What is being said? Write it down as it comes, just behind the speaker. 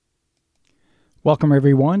Welcome,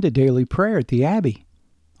 everyone, to Daily Prayer at the Abbey.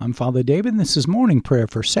 I'm Father David, and this is morning prayer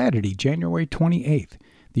for Saturday, January 28th,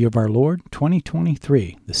 the year of our Lord,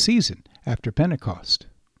 2023, the season after Pentecost.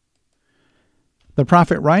 The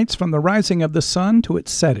prophet writes, "From the rising of the sun to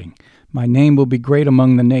its setting, my name will be great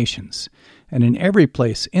among the nations, and in every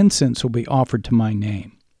place incense will be offered to my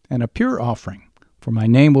name, and a pure offering, for my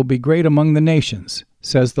name will be great among the nations,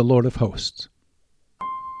 says the Lord of hosts."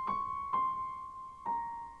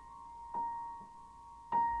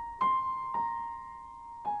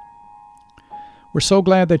 We're so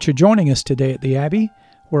glad that you're joining us today at the Abbey,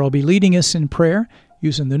 where I'll be leading us in prayer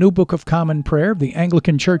using the New Book of Common Prayer of the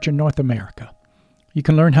Anglican Church in North America. You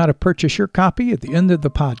can learn how to purchase your copy at the end of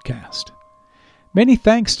the podcast. Many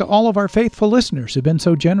thanks to all of our faithful listeners who've been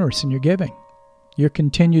so generous in your giving. Your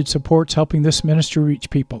continued support's helping this ministry reach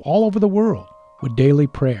people all over the world with daily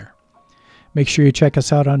prayer. Make sure you check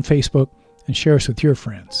us out on Facebook and share us with your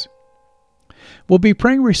friends. We'll be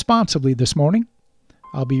praying responsibly this morning.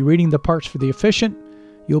 I'll be reading the parts for the officiant.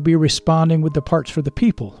 You'll be responding with the parts for the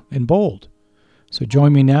people in bold. So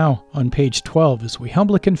join me now on page 12 as we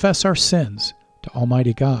humbly confess our sins to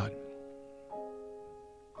Almighty God.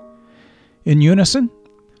 In unison,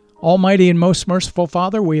 Almighty and most merciful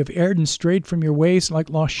Father, we have erred and strayed from your ways like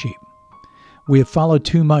lost sheep. We have followed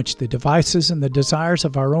too much the devices and the desires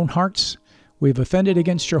of our own hearts. We have offended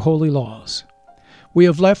against your holy laws. We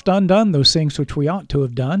have left undone those things which we ought to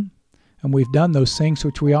have done, and we've done those things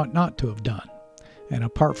which we ought not to have done. And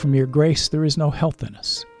apart from your grace, there is no health in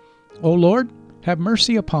us. O Lord, have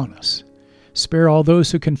mercy upon us. Spare all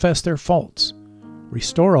those who confess their faults.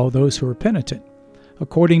 Restore all those who are penitent,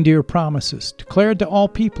 according to your promises, declared to all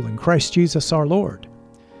people in Christ Jesus our Lord.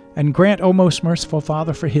 And grant, O most merciful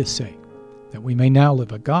Father, for his sake, that we may now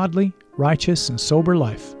live a godly, righteous, and sober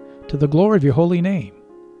life, to the glory of your holy name.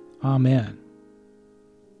 Amen.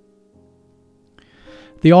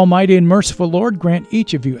 The Almighty and merciful Lord grant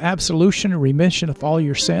each of you absolution and remission of all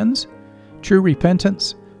your sins, true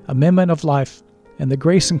repentance, amendment of life, and the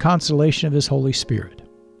grace and consolation of his Holy Spirit.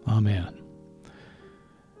 Amen.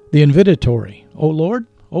 The invitatory, O Lord,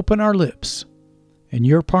 open our lips, in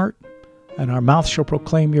your part, and our mouth shall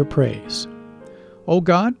proclaim your praise. O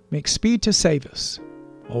God, make speed to save us.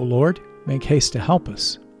 O Lord, make haste to help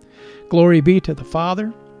us. Glory be to the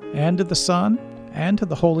Father, and to the Son, and to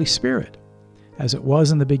the Holy Spirit, as it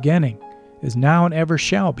was in the beginning, is now, and ever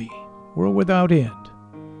shall be, world without end.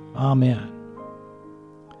 Amen.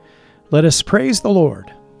 Let us praise the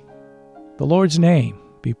Lord. The Lord's name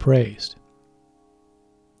be praised.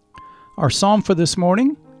 Our psalm for this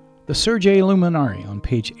morning, the Surge Luminare, on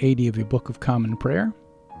page 80 of your Book of Common Prayer.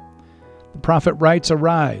 The prophet writes,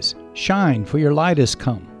 "Arise, shine, for your light is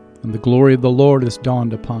come, and the glory of the Lord is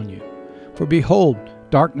dawned upon you. For behold,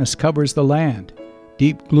 darkness covers the land,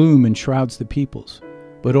 deep gloom enshrouds the peoples.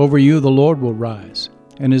 But over you the Lord will rise,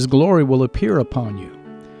 and his glory will appear upon you.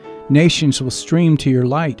 Nations will stream to your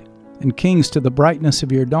light, and kings to the brightness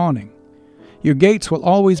of your dawning. Your gates will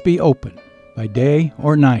always be open. By day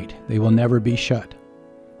or night they will never be shut.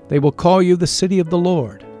 They will call you the city of the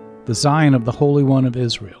Lord, the Zion of the Holy One of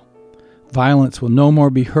Israel. Violence will no more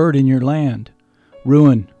be heard in your land,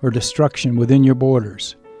 ruin or destruction within your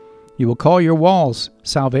borders. You will call your walls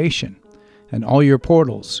salvation, and all your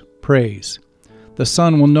portals praise. The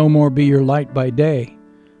sun will no more be your light by day.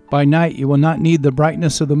 By night you will not need the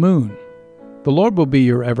brightness of the moon. The Lord will be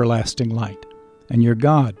your everlasting light, and your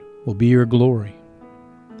God will be your glory."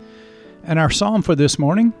 And our psalm for this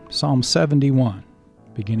morning, Psalm 71,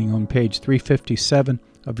 beginning on page 357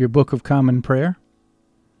 of your Book of Common Prayer.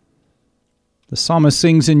 The psalmist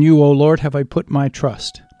sings, "In you, O Lord, have I put my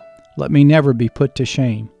trust. Let me never be put to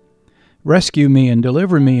shame. Rescue me and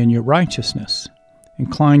deliver me in your righteousness.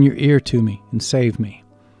 Incline your ear to me and save me.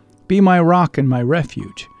 Be my rock and my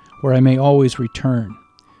refuge, where I may always return.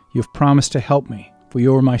 You have promised to help me, for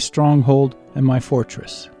you are my stronghold and my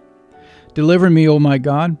fortress. Deliver me, O my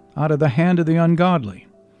God, out of the hand of the ungodly,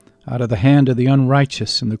 out of the hand of the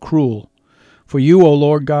unrighteous and the cruel. For you, O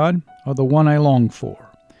Lord God, are the one I long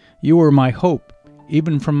for. You are my hope,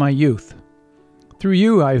 even from my youth. Through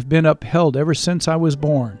you I have been upheld ever since I was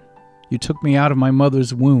born. You took me out of my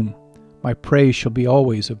mother's womb. My praise shall be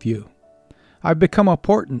always of you. I've become a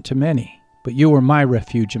portent to many, but you are my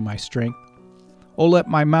refuge and my strength. O let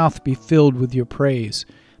my mouth be filled with your praise,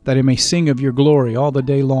 that I may sing of your glory all the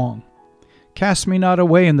day long. Cast me not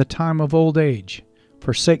away in the time of old age.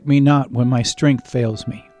 Forsake me not when my strength fails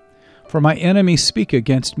me. For my enemies speak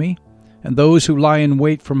against me, and those who lie in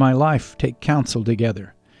wait for my life take counsel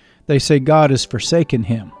together. They say, God has forsaken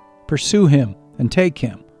him. Pursue him and take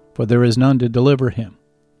him, for there is none to deliver him.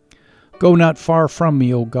 Go not far from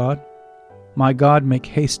me, O God. my God, make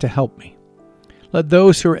haste to help me. Let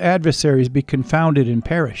those who are adversaries be confounded and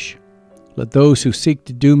perish. Let those who seek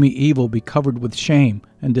to do me evil be covered with shame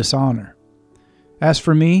and dishonor. As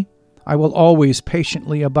for me, I will always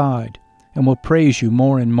patiently abide, and will praise you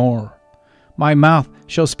more and more. My mouth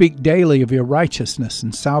shall speak daily of your righteousness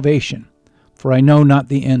and salvation, for I know not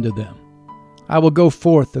the end of them. I will go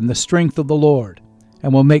forth in the strength of the Lord,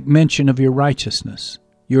 and will make mention of your righteousness,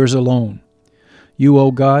 yours alone. You,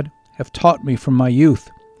 O God, have taught me from my youth.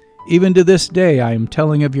 Even to this day I am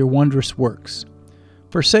telling of your wondrous works.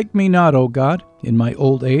 Forsake me not, O God, in my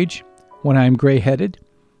old age, when I am gray-headed,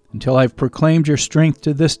 until I have proclaimed your strength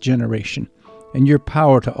to this generation, and your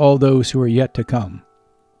power to all those who are yet to come.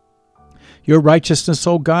 Your righteousness,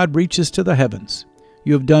 O God, reaches to the heavens.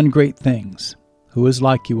 You have done great things. Who is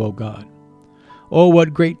like you, O God? Oh,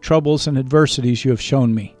 what great troubles and adversities you have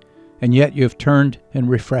shown me, and yet you have turned and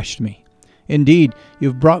refreshed me. Indeed, you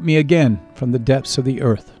have brought me again from the depths of the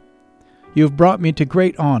earth. You have brought me to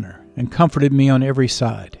great honor, and comforted me on every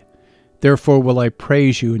side. Therefore will I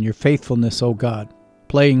praise you in your faithfulness, O God,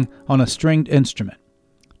 playing on a stringed instrument.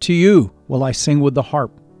 To you will I sing with the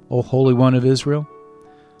harp, O Holy One of Israel.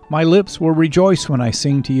 My lips will rejoice when I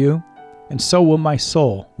sing to you, and so will my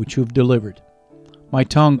soul, which you have delivered. My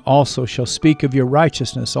tongue also shall speak of your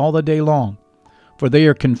righteousness all the day long, for they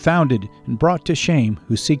are confounded and brought to shame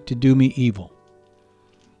who seek to do me evil.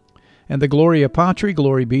 And the Gloria Patri,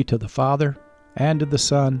 glory be to the Father, and to the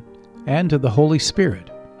Son, and to the Holy Spirit,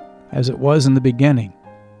 as it was in the beginning,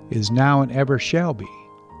 is now, and ever shall be,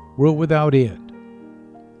 world without end.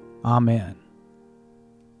 Amen.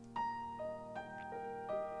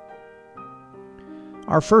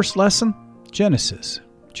 Our first lesson, Genesis,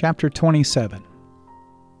 chapter 27.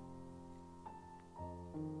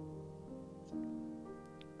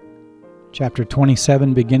 Chapter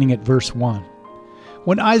 27, beginning at verse 1.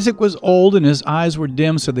 When Isaac was old and his eyes were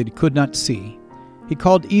dim so that he could not see, he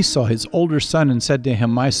called Esau his older son and said to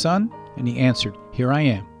him, My son? And he answered, Here I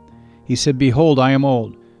am. He said, Behold, I am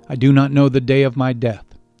old. I do not know the day of my death.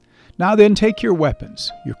 Now then, take your weapons,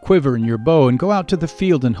 your quiver and your bow, and go out to the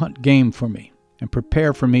field and hunt game for me, and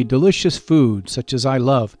prepare for me delicious food such as I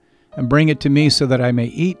love, and bring it to me so that I may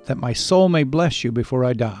eat, that my soul may bless you before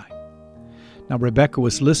I die. Now Rebekah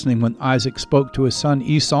was listening when Isaac spoke to his son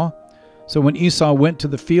Esau. So when Esau went to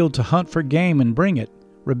the field to hunt for game and bring it,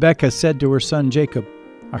 Rebekah said to her son Jacob,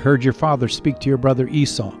 I heard your father speak to your brother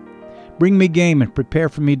Esau. Bring me game and prepare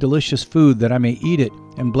for me delicious food, that I may eat it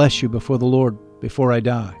and bless you before the Lord before I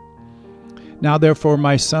die. Now therefore,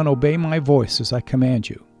 my son, obey my voice as I command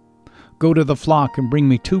you. Go to the flock and bring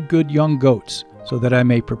me 2 good young goats, so that I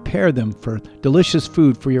may prepare them for delicious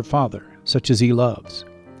food for your father, such as he loves.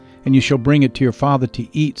 And you shall bring it to your father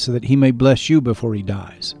to eat, so that he may bless you before he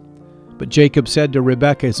dies. But Jacob said to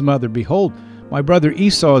Rebekah his mother, Behold, my brother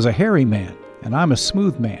Esau is a hairy man, and I'm a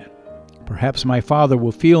smooth man. Perhaps my father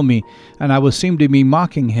will feel me, and I will seem to be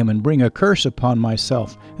mocking him and bring a curse upon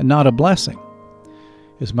myself, and not a blessing.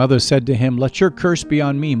 His mother said to him, Let your curse be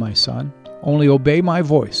on me, my son. Only obey my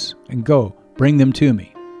voice, and go, bring them to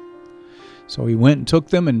me. So he went and took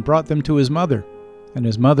them and brought them to his mother, and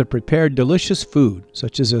his mother prepared delicious food,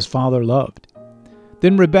 such as his father loved.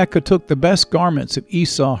 Then Rebekah took the best garments of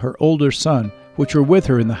Esau, her older son, which were with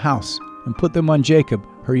her in the house, and put them on Jacob,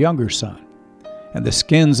 her younger son. And the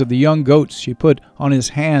skins of the young goats she put on his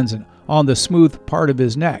hands and on the smooth part of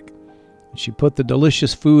his neck. And she put the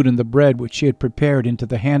delicious food and the bread which she had prepared into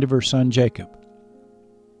the hand of her son Jacob.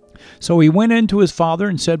 So he went in to his father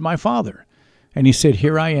and said, My father. And he said,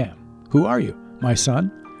 Here I am. Who are you, my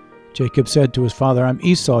son? Jacob said to his father, I'm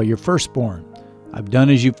Esau, your firstborn. I've done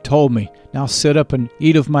as you've told me. Now sit up and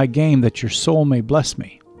eat of my game, that your soul may bless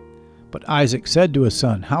me. But Isaac said to his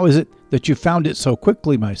son, How is it that you found it so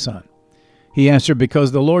quickly, my son? He answered,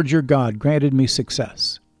 Because the Lord your God granted me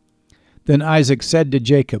success. Then Isaac said to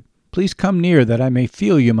Jacob, Please come near, that I may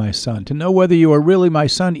feel you, my son, to know whether you are really my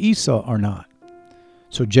son Esau or not.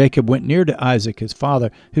 So Jacob went near to Isaac his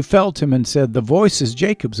father, who felt him and said, The voice is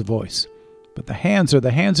Jacob's voice, but the hands are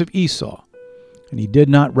the hands of Esau. And he did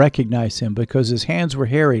not recognize him, because his hands were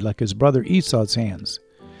hairy like his brother Esau's hands.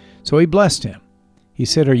 So he blessed him. He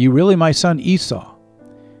said, Are you really my son Esau?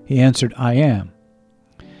 He answered, I am.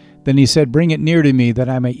 Then he said, Bring it near to me, that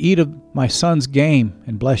I may eat of my son's game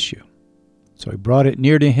and bless you. So he brought it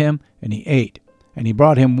near to him, and he ate. And he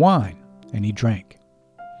brought him wine, and he drank.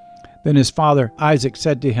 Then his father Isaac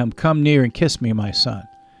said to him, Come near and kiss me, my son.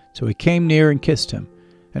 So he came near and kissed him.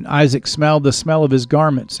 And Isaac smelled the smell of his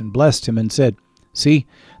garments and blessed him and said, See,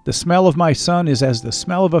 the smell of my son is as the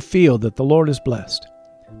smell of a field that the Lord has blessed.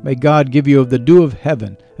 May God give you of the dew of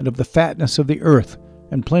heaven and of the fatness of the earth,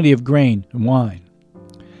 and plenty of grain and wine.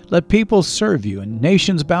 Let peoples serve you, and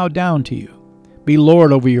nations bow down to you. Be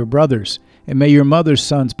lord over your brothers, and may your mother's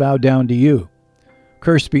sons bow down to you.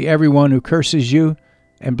 Cursed be everyone who curses you,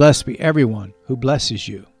 and blessed be everyone who blesses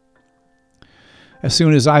you." As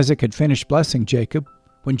soon as Isaac had finished blessing Jacob,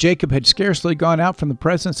 when Jacob had scarcely gone out from the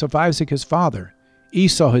presence of Isaac his father,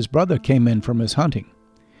 Esau his brother came in from his hunting.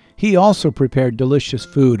 He also prepared delicious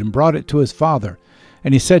food and brought it to his father.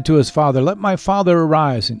 And he said to his father, "Let my father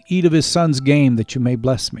arise and eat of his son's game, that you may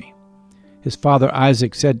bless me." His father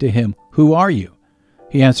Isaac said to him, "Who are you?"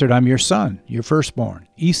 He answered, "I'm your son, your firstborn,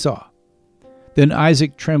 Esau." Then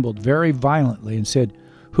Isaac trembled very violently and said,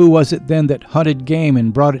 "Who was it then that hunted game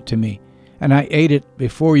and brought it to me? And I ate it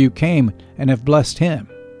before you came, and have blessed him.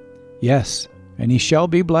 Yes, and he shall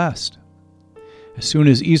be blessed." As soon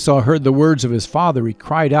as Esau heard the words of his father, he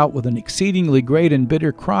cried out with an exceedingly great and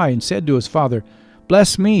bitter cry, and said to his father,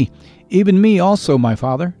 "Bless me, even me also, my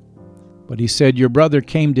father." But he said, "Your brother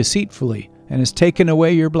came deceitfully, and has taken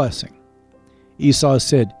away your blessing." Esau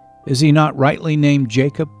said, "Is he not rightly named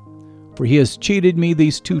Jacob? For he has cheated me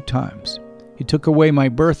these 2 times. He took away my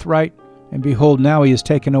birthright, and behold, now he has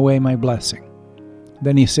taken away my blessing."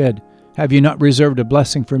 Then he said, "Have you not reserved a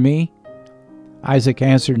blessing for me?" Isaac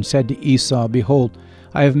answered and said to Esau, "Behold,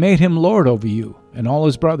 I have made him lord over you and all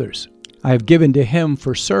his brothers. I have given to him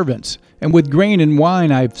for servants, and with grain and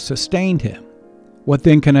wine I have sustained him. What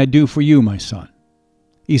then can I do for you, my son?"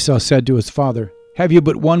 Esau said to his father, "Have you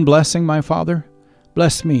but one blessing, my father?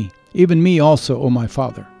 Bless me, even me also, O my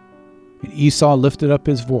father." And Esau lifted up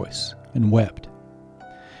his voice and wept.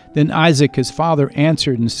 Then Isaac his father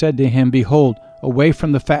answered and said to him, "Behold, away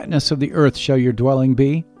from the fatness of the earth shall your dwelling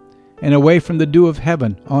be, and away from the dew of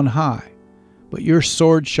heaven on high. But your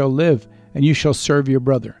sword shall live, and you shall serve your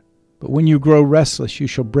brother. But when you grow restless, you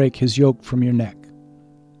shall break his yoke from your neck."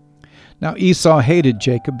 Now Esau hated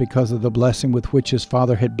Jacob because of the blessing with which his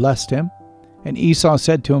father had blessed him. And Esau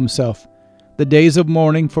said to himself, "The days of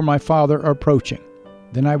mourning for my father are approaching.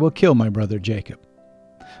 Then I will kill my brother Jacob."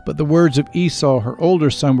 But the words of Esau, her older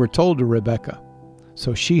son, were told to Rebekah.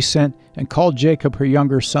 So she sent and called Jacob her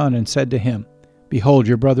younger son, and said to him, "Behold,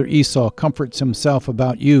 your brother Esau comforts himself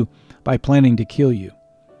about you by planning to kill you.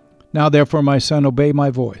 Now therefore, my son, obey my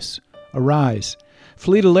voice. Arise,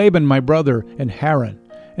 flee to Laban my brother in Haran,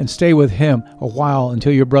 and stay with him a while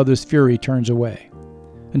until your brother's fury turns away,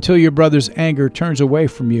 until your brother's anger turns away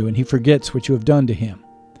from you, and he forgets what you have done to him.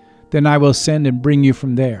 Then I will send and bring you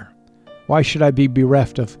from there. Why should I be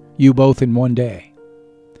bereft of you both in one day?"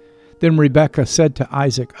 Then Rebekah said to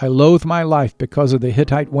Isaac, "I loathe my life because of the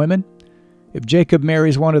Hittite women. If Jacob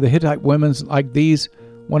marries one of the Hittite women like these,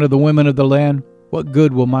 one of the women of the land, what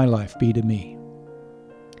good will my life be to me?"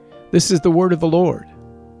 This is the word of the Lord.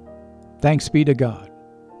 Thanks be to God.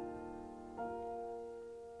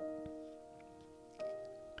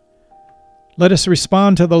 Let us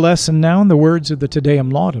respond to the lesson now in the words of the Te Deum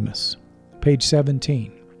Laudamus, page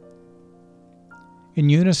 17. In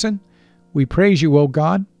unison, we praise you, O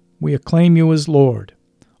God. We acclaim you as Lord.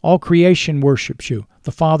 All creation worships you,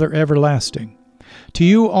 the Father everlasting. To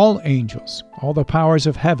you all angels, all the powers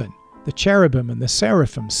of heaven, the cherubim and the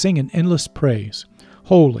seraphim sing in endless praise.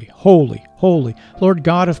 Holy, holy, holy, Lord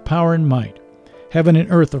God of power and might. Heaven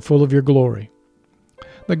and earth are full of your glory.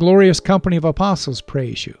 The glorious company of apostles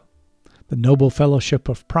praise you. The noble fellowship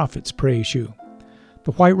of prophets praise you.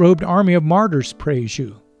 The white-robed army of martyrs praise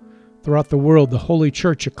you. Throughout the world, the Holy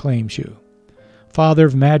Church acclaims you. Father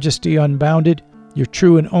of majesty unbounded, your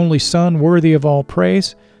true and only Son, worthy of all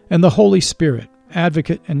praise, and the Holy Spirit,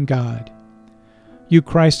 advocate and guide. You,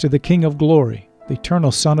 Christ, are the King of glory, the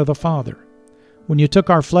eternal Son of the Father. When you took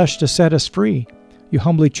our flesh to set us free, you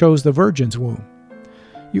humbly chose the Virgin's womb.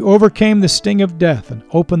 You overcame the sting of death and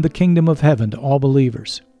opened the kingdom of heaven to all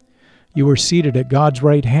believers. You were seated at God's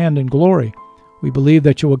right hand in glory. We believe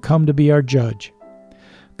that you will come to be our judge.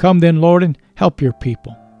 Come then, Lord, and help your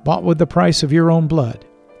people, bought with the price of your own blood,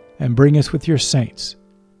 and bring us with your saints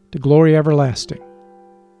to glory everlasting.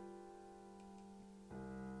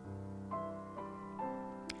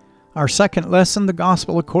 Our second lesson, the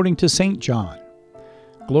Gospel according to St. John.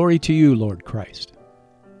 Glory to you, Lord Christ.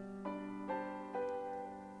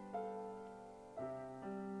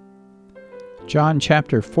 John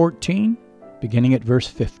chapter 14, beginning at verse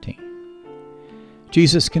 15.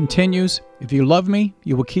 Jesus continues, "If you love me,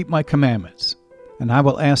 you will keep my commandments. And I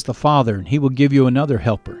will ask the Father, and he will give you another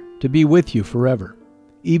helper, to be with you forever,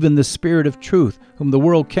 even the Spirit of truth, whom the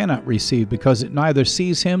world cannot receive, because it neither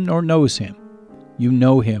sees him nor knows him. You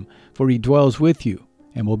know him, for he dwells with you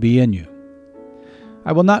and will be in you.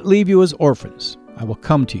 I will not leave you as orphans. I will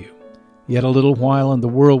come to you. Yet a little while, and the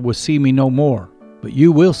world will see me no more. but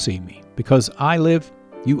you will see me. Because I live,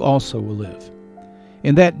 you also will live.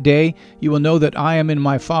 In that day you will know that I am in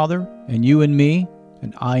my Father, and you in me,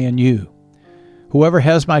 and I in you. Whoever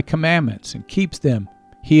has my commandments and keeps them,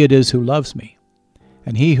 he it is who loves me.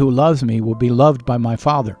 And he who loves me will be loved by my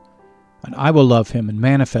Father, and I will love him and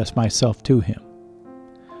manifest myself to him.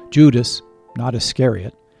 Judas, not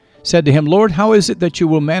Iscariot, said to him, Lord, how is it that you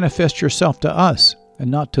will manifest yourself to us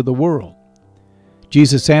and not to the world?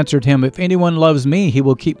 Jesus answered him, If anyone loves me, he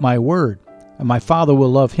will keep my word, and my Father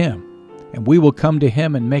will love him, and we will come to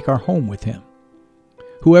him and make our home with him.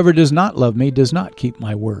 Whoever does not love me does not keep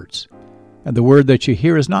my words, and the word that you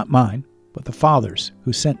hear is not mine, but the Father's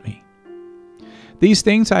who sent me. These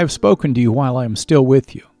things I have spoken to you while I am still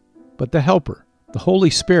with you. But the Helper, the Holy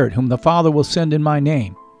Spirit, whom the Father will send in my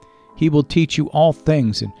name, he will teach you all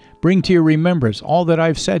things and bring to your remembrance all that I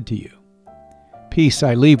have said to you. Peace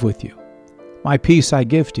I leave with you. My peace I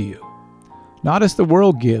give to you. Not as the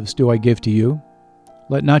world gives do I give to you.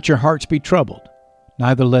 Let not your hearts be troubled,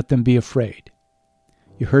 neither let them be afraid.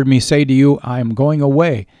 You heard me say to you, I am going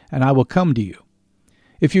away, and I will come to you.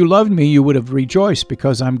 If you loved me, you would have rejoiced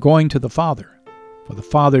because I am going to the Father, for the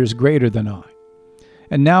Father is greater than I.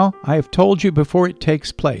 And now I have told you before it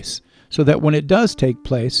takes place, so that when it does take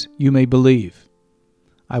place, you may believe.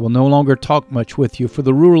 I will no longer talk much with you, for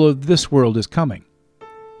the ruler of this world is coming.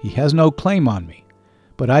 He has no claim on me,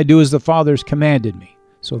 but I do as the Father has commanded me,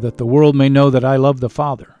 so that the world may know that I love the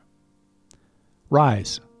Father.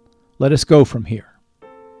 Rise, let us go from here.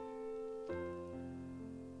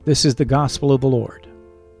 This is the gospel of the Lord.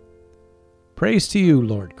 Praise to you,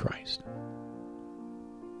 Lord Christ.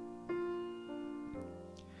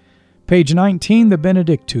 Page 19, the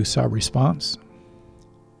Benedictus, our response.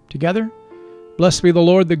 Together, blessed be the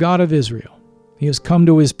Lord, the God of Israel. He has come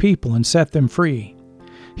to his people and set them free.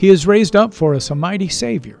 He has raised up for us a mighty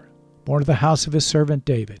Savior, born of the house of his servant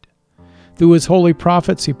David. Through his holy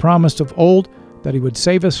prophets he promised of old that he would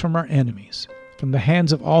save us from our enemies, from the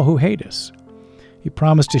hands of all who hate us. He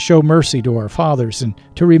promised to show mercy to our fathers and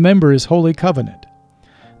to remember his holy covenant.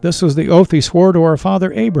 This was the oath he swore to our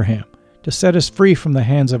father Abraham, to set us free from the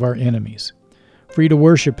hands of our enemies, free to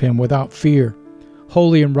worship him without fear,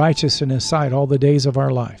 holy and righteous in his sight all the days of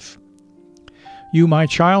our life. You, my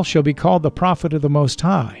child, shall be called the prophet of the Most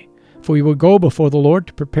High, for you will go before the Lord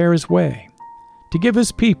to prepare his way, to give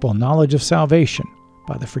his people knowledge of salvation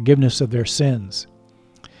by the forgiveness of their sins.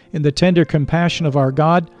 In the tender compassion of our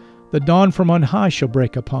God, the dawn from on high shall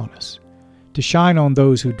break upon us, to shine on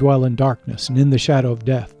those who dwell in darkness and in the shadow of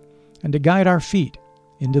death, and to guide our feet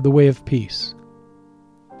into the way of peace.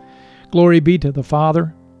 Glory be to the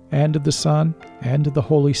Father, and to the Son, and to the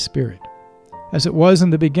Holy Spirit, as it was in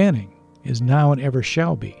the beginning, is now, and ever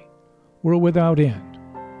shall be, world without end.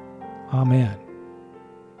 Amen.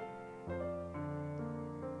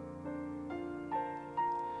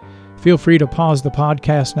 Feel free to pause the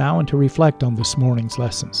podcast now and to reflect on this morning's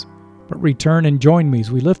lessons, but return and join me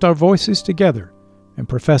as we lift our voices together and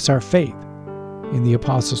profess our faith in the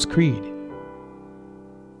Apostles' Creed.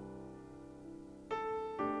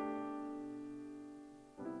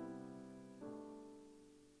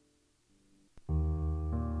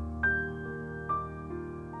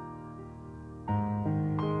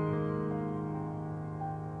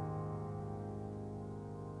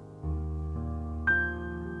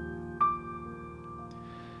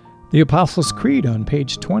 The Apostles' Creed on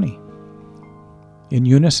page 20. In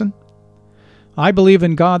unison, I believe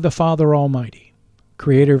in God the Father Almighty,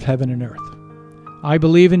 creator of heaven and earth. I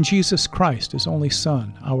believe in Jesus Christ, his only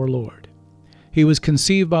Son, our Lord. He was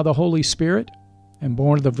conceived by the Holy Spirit and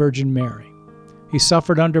born of the Virgin Mary. He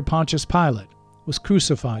suffered under Pontius Pilate, was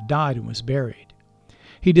crucified, died, and was buried.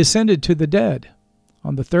 He descended to the dead.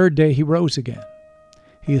 On the third day he rose again.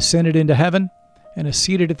 He ascended into heaven and is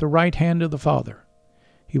seated at the right hand of the Father.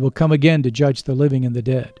 He will come again to judge the living and the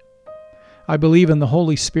dead. I believe in the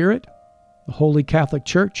Holy Spirit, the Holy Catholic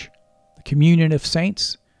Church, the communion of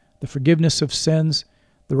saints, the forgiveness of sins,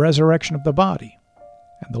 the resurrection of the body,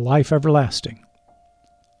 and the life everlasting.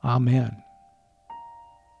 Amen.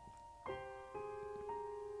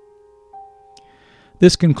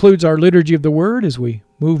 This concludes our Liturgy of the Word as we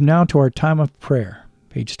move now to our time of prayer,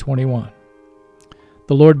 page 21.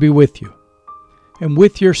 The Lord be with you, and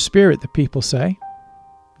with your spirit, the people say.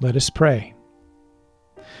 Let us pray.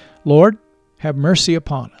 Lord, have mercy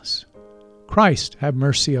upon us. Christ, have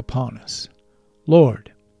mercy upon us.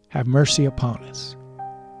 Lord, have mercy upon us.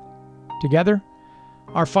 Together,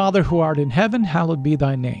 our Father who art in heaven, hallowed be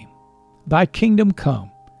thy name. Thy kingdom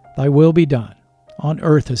come, thy will be done, on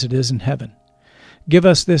earth as it is in heaven. Give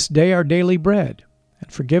us this day our daily bread,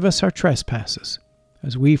 and forgive us our trespasses,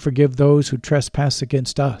 as we forgive those who trespass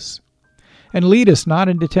against us. And lead us not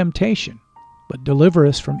into temptation, but deliver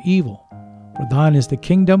us from evil. For thine is the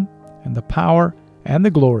kingdom, and the power, and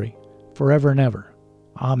the glory, forever and ever.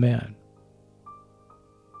 Amen.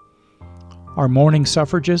 Our morning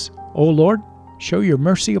suffrages, O Lord, show your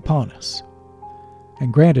mercy upon us,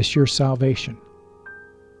 and grant us your salvation.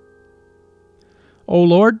 O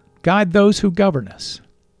Lord, guide those who govern us,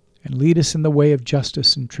 and lead us in the way of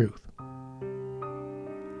justice and truth.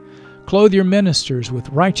 Clothe your ministers with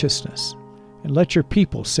righteousness, and let your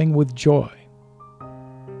people sing with joy.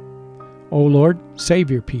 O Lord,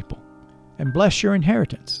 save your people, and bless your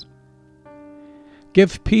inheritance.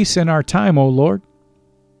 Give peace in our time, O Lord,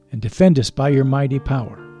 and defend us by your mighty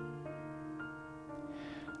power.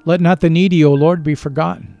 Let not the needy, O Lord, be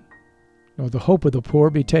forgotten, nor the hope of the poor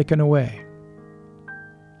be taken away.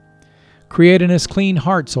 Create in us clean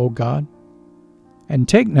hearts, O God, and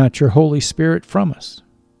take not your Holy Spirit from us.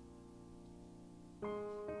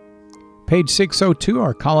 Page 602,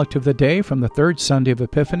 our Collect of the Day from the third Sunday of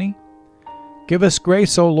Epiphany. Give us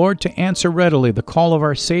grace, O Lord, to answer readily the call of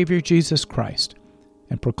our Savior Jesus Christ,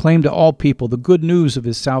 and proclaim to all people the good news of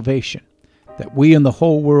his salvation, that we and the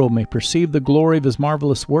whole world may perceive the glory of his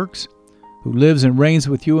marvelous works, who lives and reigns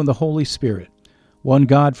with you in the Holy Spirit, one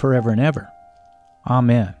God forever and ever.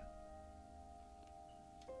 Amen.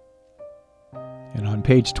 And on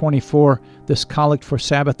page 24, this Collect for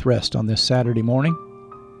Sabbath rest on this Saturday morning.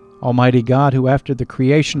 Almighty God, who after the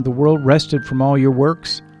creation of the world rested from all your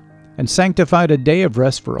works, and sanctified a day of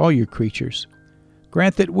rest for all your creatures,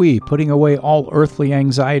 grant that we, putting away all earthly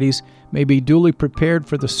anxieties, may be duly prepared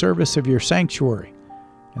for the service of your sanctuary,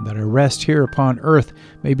 and that our rest here upon earth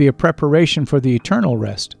may be a preparation for the eternal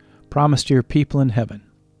rest promised to your people in heaven.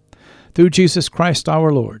 Through Jesus Christ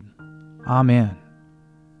our Lord. Amen.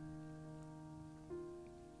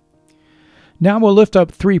 Now we'll lift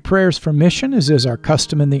up 3 prayers for mission, as is our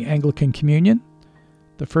custom in the Anglican Communion.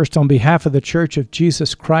 The first on behalf of the Church of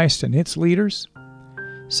Jesus Christ and its leaders.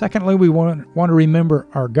 Secondly, we want to remember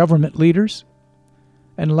our government leaders.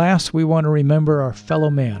 And last, we want to remember our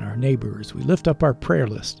fellow man, our neighbor, as we lift up our prayer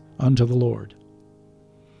list unto the Lord.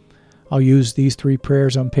 I'll use these 3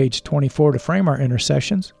 prayers on page 24 to frame our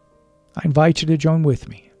intercessions. I invite you to join with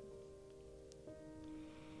me.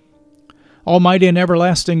 Almighty and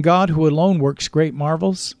everlasting God, who alone works great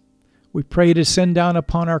marvels, we pray to send down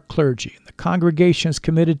upon our clergy and the congregations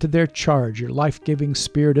committed to their charge your life-giving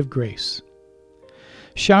spirit of grace.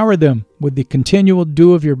 Shower them with the continual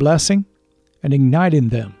dew of your blessing, and ignite in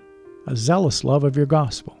them a zealous love of your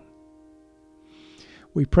gospel.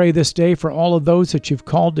 We pray this day for all of those that you've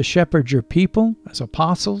called to shepherd your people as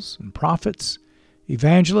apostles and prophets,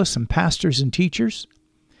 evangelists and pastors and teachers.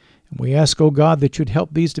 And we ask, O God, that you'd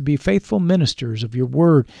help these to be faithful ministers of your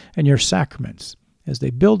word and your sacraments as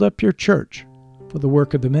they build up your church for the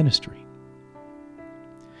work of the ministry.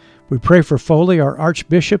 We pray for Foley, our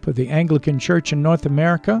Archbishop of the Anglican Church in North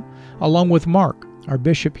America, along with Mark, our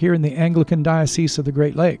bishop here in the Anglican Diocese of the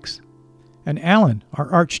Great Lakes, and Alan, our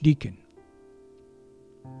Archdeacon.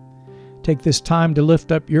 Take this time to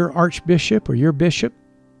lift up your Archbishop or your bishop,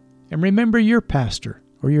 and remember your pastor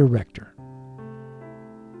or your rector.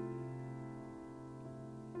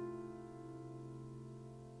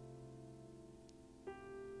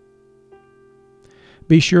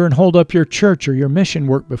 Be sure and hold up your church or your mission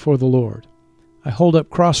work before the Lord. I hold up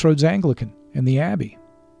Crossroads Anglican and the Abbey.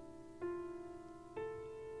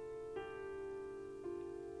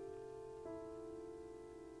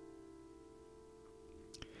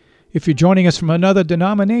 If you're joining us from another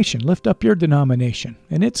denomination, lift up your denomination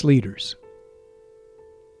and its leaders.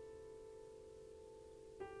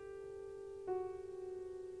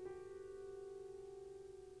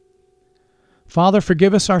 Father,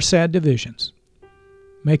 forgive us our sad divisions.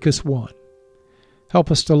 Make us one.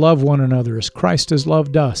 Help us to love one another as Christ has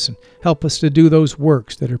loved us, and help us to do those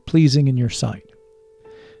works that are pleasing in your sight.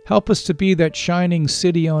 Help us to be that shining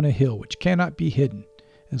city on a hill which cannot be hidden,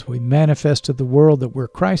 as we manifest to the world that we're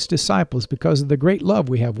Christ's disciples because of the great love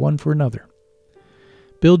we have one for another.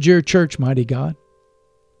 Build your church, mighty God,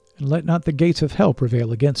 and let not the gates of hell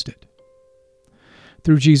prevail against it.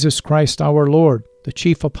 Through Jesus Christ our Lord, the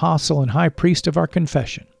chief apostle and high priest of our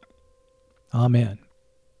confession. Amen.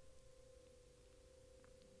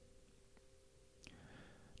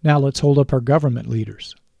 Now let's hold up our government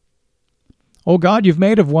leaders. O God, you've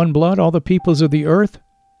made of one blood all the peoples of the earth,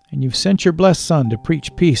 and you've sent your blessed Son to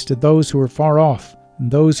preach peace to those who are far off and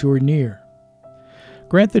those who are near.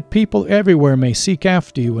 Grant that people everywhere may seek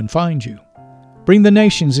after you and find you. Bring the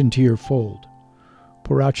nations into your fold.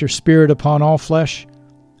 Pour out your Spirit upon all flesh,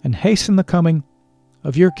 and hasten the coming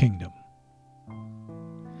of your kingdom.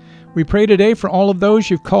 We pray today for all of those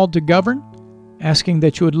you've called to govern, asking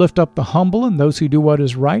that you would lift up the humble and those who do what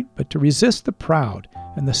is right, but to resist the proud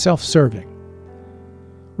and the self-serving.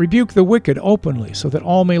 Rebuke the wicked openly so that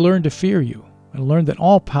all may learn to fear you and learn that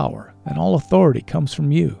all power and all authority comes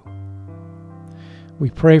from you. We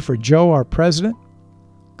pray for Joe, our president,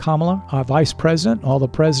 Kamala, our vice president, all the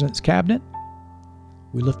president's cabinet.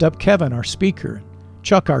 We lift up Kevin, our speaker, and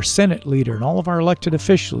Chuck, our Senate leader, and all of our elected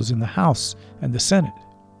officials in the House and the Senate.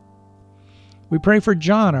 We pray for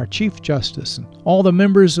John, our Chief Justice, and all the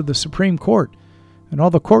members of the Supreme Court and all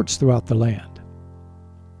the courts throughout the land.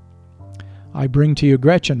 I bring to you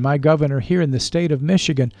Gretchen, my governor here in the state of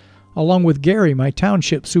Michigan, along with Gary, my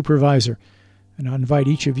township supervisor, and I invite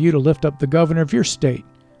each of you to lift up the governor of your state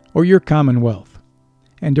or your commonwealth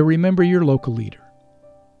and to remember your local leader.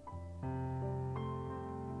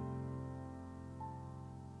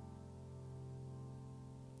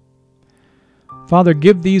 Father,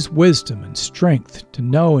 give these wisdom and strength to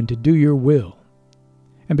know and to do your will.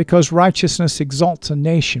 And because righteousness exalts a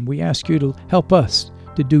nation, we ask you to help us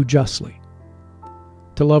to do justly,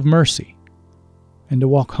 to love mercy, and to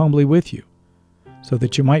walk humbly with you, so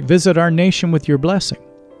that you might visit our nation with your blessing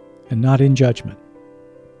and not in judgment.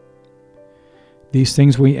 These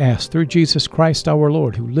things we ask through Jesus Christ our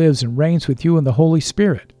Lord, who lives and reigns with you in the Holy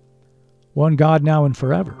Spirit, one God now and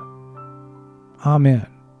forever. Amen.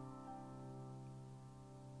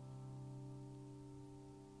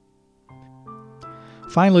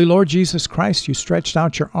 Finally, Lord Jesus Christ, you stretched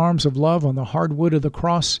out your arms of love on the hard wood of the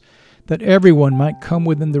cross that everyone might come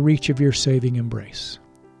within the reach of your saving embrace.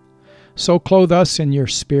 So clothe us in your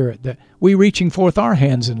Spirit that we, reaching forth our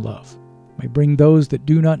hands in love, may bring those that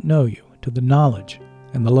do not know you to the knowledge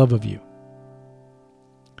and the love of you.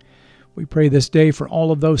 We pray this day for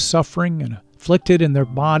all of those suffering and afflicted in their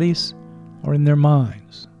bodies or in their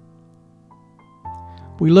minds.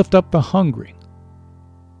 We lift up the hungry,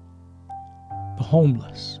 the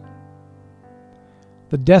homeless,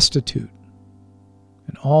 the destitute,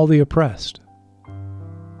 and all the oppressed.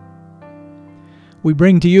 We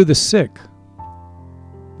bring to you the sick,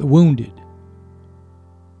 the wounded,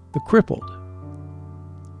 the crippled,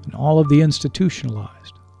 and all of the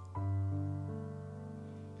institutionalized.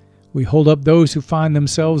 We hold up those who find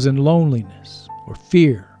themselves in loneliness or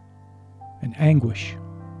fear and anguish.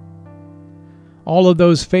 All of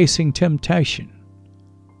those facing temptation,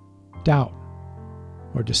 doubt,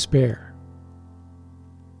 or despair.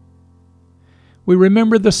 We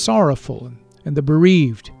remember the sorrowful and the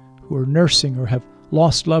bereaved who are nursing or have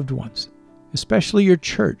lost loved ones, especially your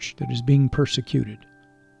church that is being persecuted,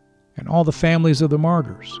 and all the families of the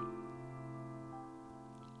martyrs.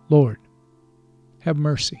 Lord, have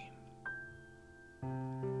mercy.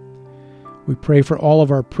 We pray for all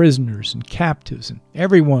of our prisoners and captives and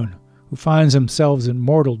everyone who finds themselves in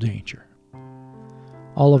mortal danger.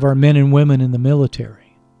 All of our men and women in the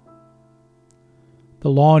military, the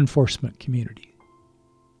law enforcement community,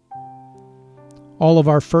 all of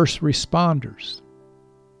our first responders,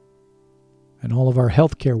 and all of our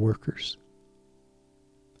healthcare workers.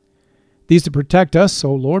 These that protect us,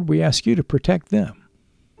 O Lord, we ask you to protect them.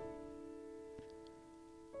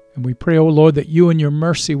 And we pray, O Lord, that you in your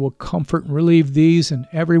mercy will comfort and relieve these and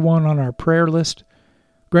everyone on our prayer list,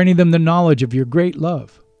 granting them the knowledge of your great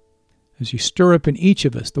love, as you stir up in each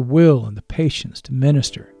of us the will and the patience to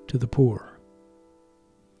minister to the poor.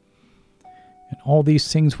 And all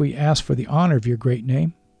these things we ask for the honor of your great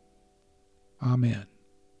name. Amen.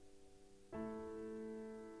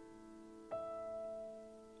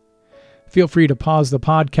 Feel free to pause the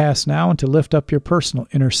podcast now and to lift up your personal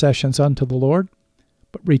intercessions unto the Lord.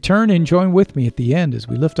 But return and join with me at the end as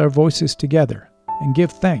we lift our voices together and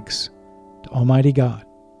give thanks to Almighty God.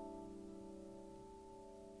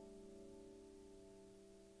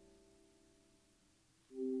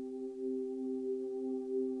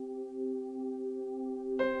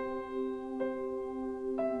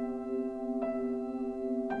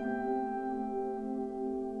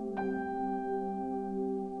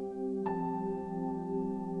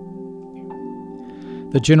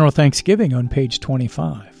 The General Thanksgiving on page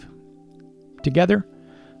 25. Together,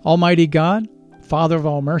 Almighty God, Father of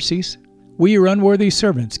all mercies, we, your unworthy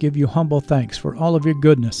servants, give you humble thanks for all of your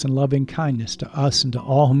goodness and loving kindness to us and to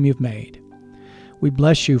all whom you've made. We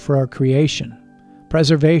bless you for our creation,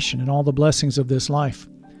 preservation, and all the blessings of this life,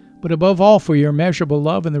 but above all for your immeasurable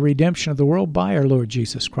love and the redemption of the world by our Lord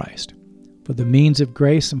Jesus Christ, for the means of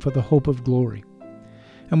grace and for the hope of glory.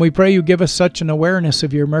 And we pray you give us such an awareness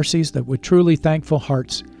of your mercies that with truly thankful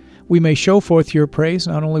hearts we may show forth your praise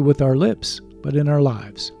not only with our lips, but in our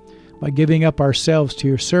lives, by giving up ourselves to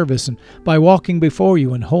your service and by walking before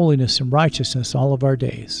you in holiness and righteousness all of our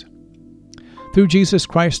days. Through Jesus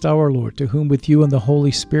Christ our Lord, to whom with you and the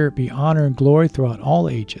Holy Spirit be honor and glory throughout all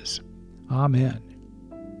ages. Amen.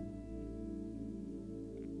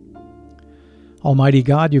 Almighty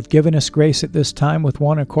God, you've given us grace at this time with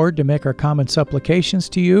one accord to make our common supplications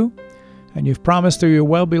to you, and you've promised through your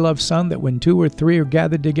well-beloved Son that when 2 or 3 are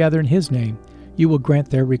gathered together in his name, you will grant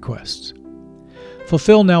their requests.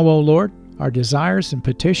 Fulfill now, O Lord, our desires and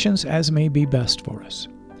petitions as may be best for us,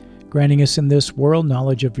 granting us in this world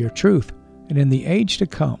knowledge of your truth, and in the age to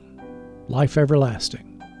come, life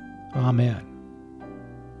everlasting. Amen.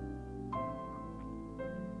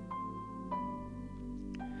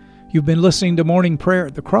 You've been listening to Morning Prayer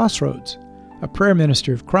at the Crossroads, a prayer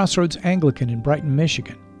ministry of Crossroads Anglican in Brighton,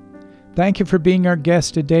 Michigan. Thank you for being our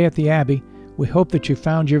guest today at the Abbey. We hope that you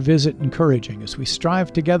found your visit encouraging as we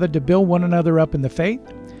strive together to build one another up in the faith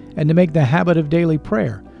and to make the habit of daily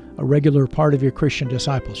prayer a regular part of your Christian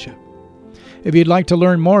discipleship. If you'd like to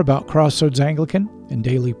learn more about Crossroads Anglican and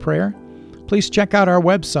daily prayer, please check out our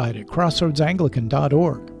website at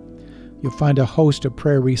crossroadsanglican.org. You'll find a host of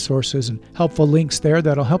prayer resources and helpful links there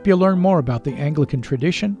that'll help you learn more about the Anglican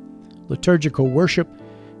tradition, liturgical worship,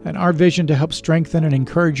 and our vision to help strengthen and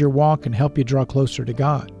encourage your walk and help you draw closer to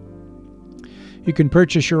God. You can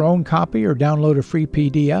purchase your own copy or download a free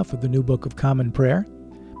PDF of the New Book of Common Prayer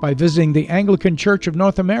by visiting the Anglican Church of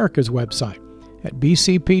North America's website at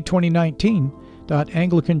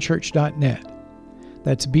bcp2019.anglicanchurch.net.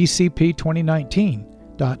 That's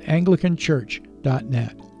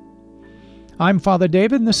bcp2019.anglicanchurch.net. I'm Father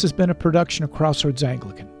David, and this has been a production of Crossroads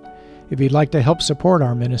Anglican. If you'd like to help support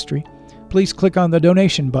our ministry, please click on the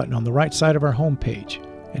donation button on the right side of our homepage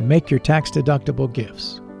and make your tax-deductible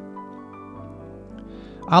gifts.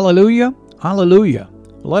 Alleluia, alleluia.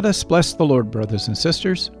 Let us bless the Lord, brothers and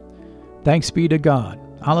sisters. Thanks be to God.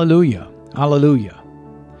 Alleluia, alleluia.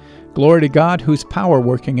 Glory to God, whose power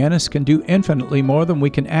working in us can do infinitely more than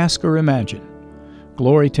we can ask or imagine.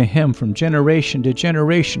 Glory to him from generation to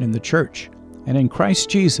generation in the church and in Christ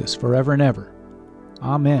Jesus forever and ever.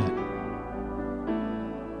 Amen.